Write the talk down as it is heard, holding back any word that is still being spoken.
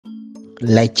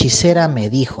La hechicera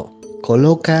me dijo,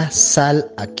 coloca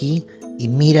sal aquí y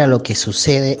mira lo que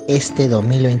sucede este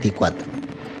 2024.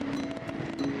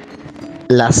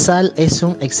 La sal es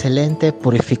un excelente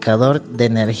purificador de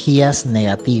energías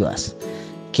negativas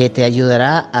que te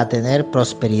ayudará a tener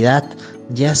prosperidad,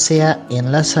 ya sea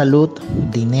en la salud,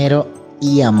 dinero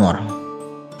y amor.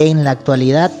 En la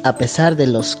actualidad, a pesar de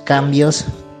los cambios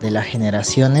de las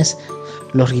generaciones,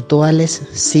 los rituales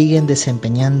siguen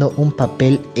desempeñando un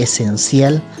papel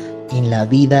esencial en la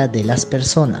vida de las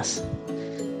personas.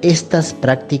 Estas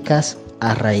prácticas,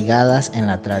 arraigadas en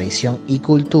la tradición y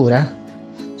cultura,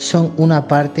 son una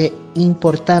parte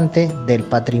importante del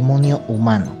patrimonio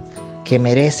humano que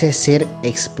merece ser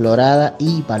explorada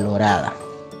y valorada.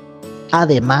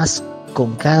 Además,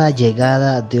 con cada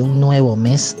llegada de un nuevo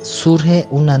mes surge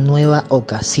una nueva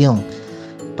ocasión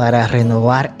para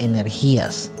renovar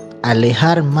energías,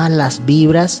 alejar malas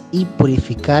vibras y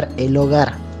purificar el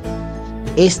hogar.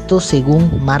 Esto,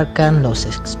 según marcan los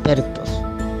expertos,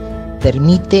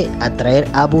 permite atraer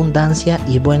abundancia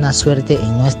y buena suerte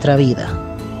en nuestra vida.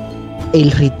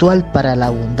 El ritual para la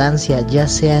abundancia, ya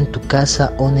sea en tu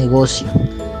casa o negocio.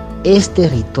 Este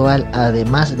ritual,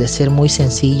 además de ser muy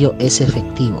sencillo, es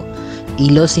efectivo y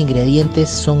los ingredientes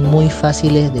son muy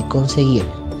fáciles de conseguir.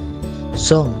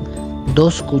 Son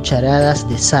 2 cucharadas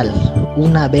de sal,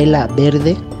 una vela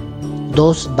verde,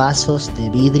 2 vasos de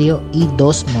vidrio y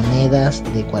 2 monedas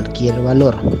de cualquier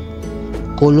valor.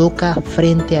 Coloca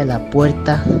frente a la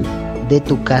puerta de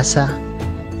tu casa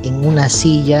en una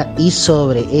silla y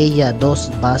sobre ella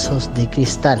 2 vasos de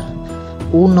cristal,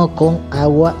 uno con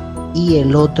agua y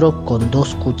el otro con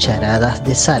 2 cucharadas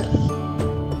de sal.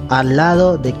 Al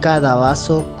lado de cada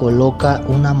vaso coloca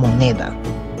una moneda.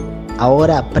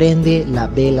 Ahora prende la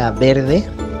vela verde,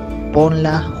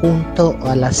 ponla junto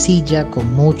a la silla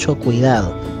con mucho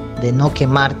cuidado de no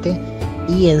quemarte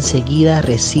y enseguida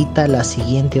recita la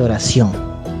siguiente oración.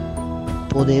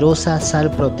 Poderosa sal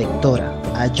protectora,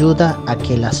 ayuda a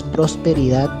que la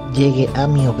prosperidad llegue a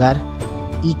mi hogar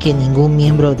y que ningún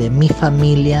miembro de mi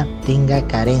familia tenga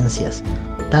carencias,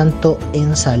 tanto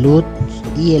en salud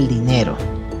y el dinero.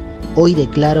 Hoy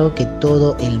declaro que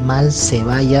todo el mal se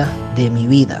vaya de mi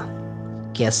vida.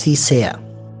 Que así sea.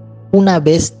 Una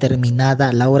vez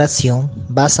terminada la oración,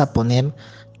 vas a poner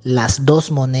las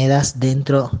 2 monedas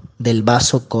dentro del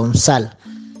vaso con sal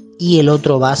y el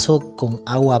otro vaso con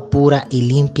agua pura y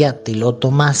limpia te lo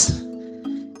tomas.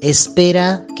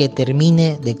 Espera que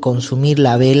termine de consumir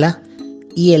la vela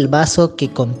y el vaso que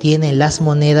contiene las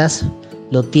monedas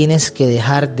lo tienes que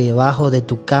dejar debajo de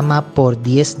tu cama por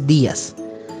 10 días.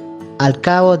 Al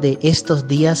cabo de estos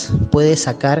días puedes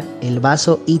sacar el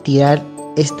vaso y tirar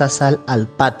esta sal al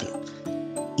patio.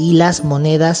 Y las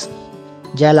monedas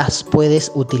ya las puedes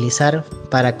utilizar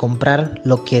para comprar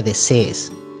lo que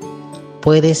desees.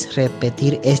 Puedes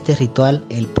repetir este ritual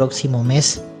el próximo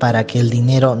mes para que el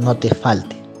dinero no te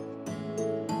falte.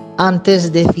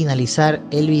 Antes de finalizar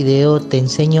el video te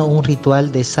enseño un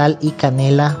ritual de sal y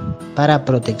canela para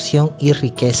protección y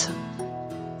riqueza.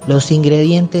 Los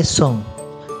ingredientes son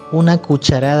una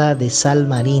cucharada de sal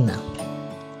marina,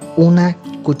 una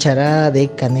cucharada de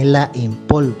canela en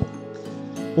polvo,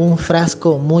 un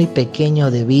frasco muy pequeño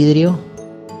de vidrio,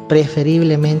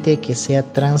 preferiblemente que sea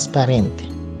transparente,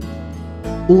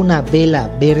 una vela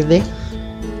verde,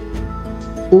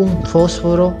 un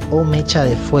fósforo o mecha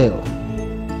de fuego.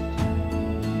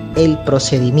 El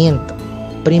procedimiento: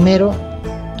 primero,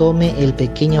 tome el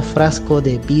pequeño frasco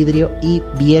de vidrio y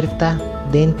vierta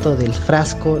dentro del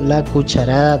frasco la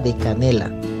cucharada de canela.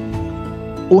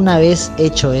 Una vez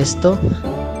hecho esto,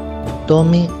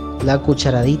 tome la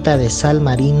cucharadita de sal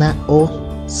marina o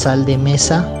sal de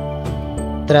mesa.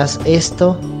 Tras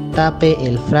esto, tape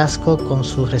el frasco con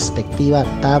su respectiva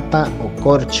tapa o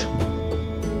corcho.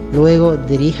 Luego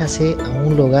diríjase a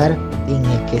un lugar en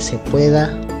el que se pueda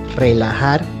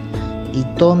relajar y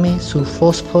tome su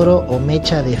fósforo o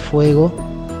mecha de fuego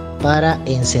para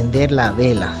encender la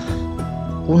vela.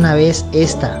 Una vez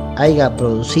esta haya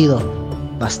producido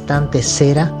bastante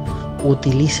cera,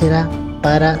 utilícela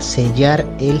para sellar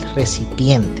el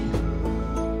recipiente.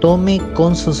 Tome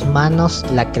con sus manos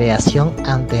la creación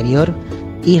anterior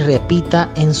y repita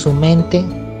en su mente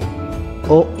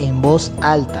o en voz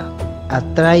alta: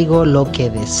 atraigo lo que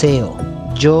deseo,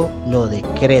 yo lo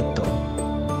decreto.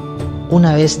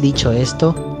 Una vez dicho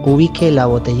esto, ubique la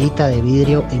botellita de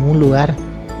vidrio en un lugar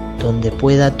donde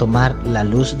pueda tomar la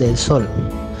luz del sol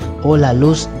o la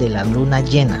luz de la luna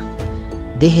llena.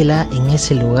 Déjela en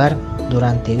ese lugar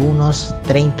durante unos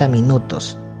 30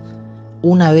 minutos.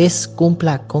 Una vez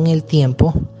cumpla con el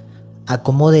tiempo,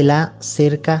 acomódela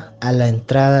cerca a la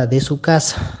entrada de su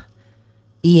casa.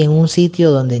 y en un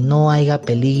sitio donde no haya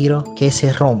peligro que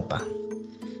se rompa.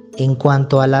 En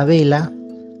cuanto a la vela,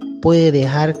 puede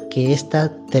dejar que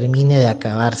ésta termine de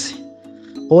acabarse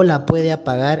o la puede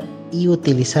apagar y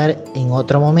utilizar en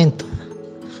otro momento.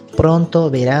 Pronto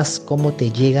verás cómo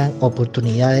te llegan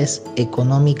oportunidades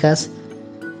económicas.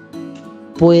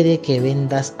 Puede que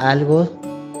vendas algo,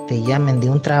 te llamen de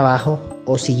un trabajo,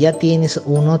 o si ya tienes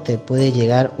uno te puede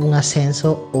llegar un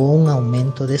ascenso o un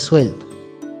aumento de sueldo.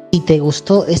 Si te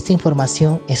gustó esta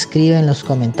información, escribe en los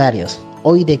comentarios: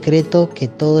 hoy decreto que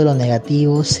todo lo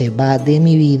negativo se va de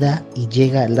mi vida y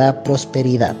llega la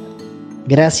prosperidad.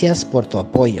 Gracias por tu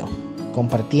apoyo,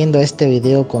 compartiendo este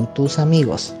video con tus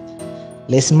amigos.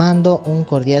 Les mando un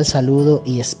cordial saludo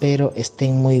y espero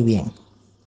estén muy bien.